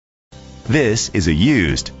This is a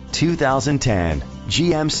used 2010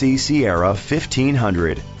 GMC Sierra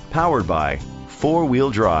 1500, powered by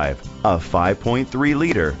four-wheel drive, a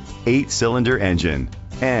 5.3-liter, 8-cylinder engine,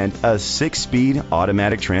 and a 6-speed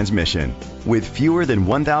automatic transmission. With fewer than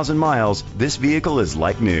 1,000 miles, this vehicle is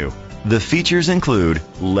like new. The features include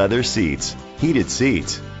leather seats, heated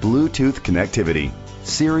seats, Bluetooth connectivity,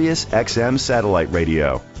 Sirius XM satellite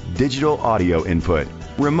radio, digital audio input,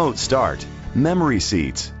 remote start, memory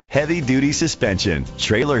seats, heavy-duty suspension,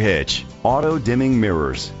 trailer hitch, auto-dimming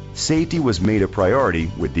mirrors. Safety was made a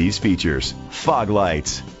priority with these features: fog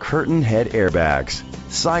lights, curtain head airbags,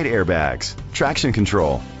 side airbags, traction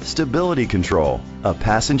control, stability control, a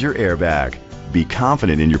passenger airbag. Be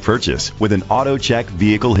confident in your purchase with an AutoCheck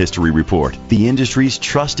Vehicle History Report, the industry's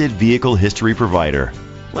trusted vehicle history provider.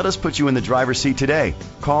 Let us put you in the driver's seat today.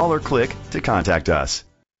 Call or click to contact us.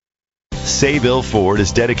 Sayville Ford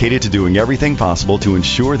is dedicated to doing everything possible to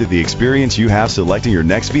ensure that the experience you have selecting your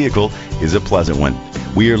next vehicle is a pleasant one.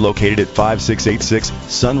 We are located at 5686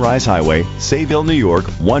 Sunrise Highway, Sayville, New York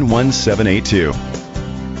 11782.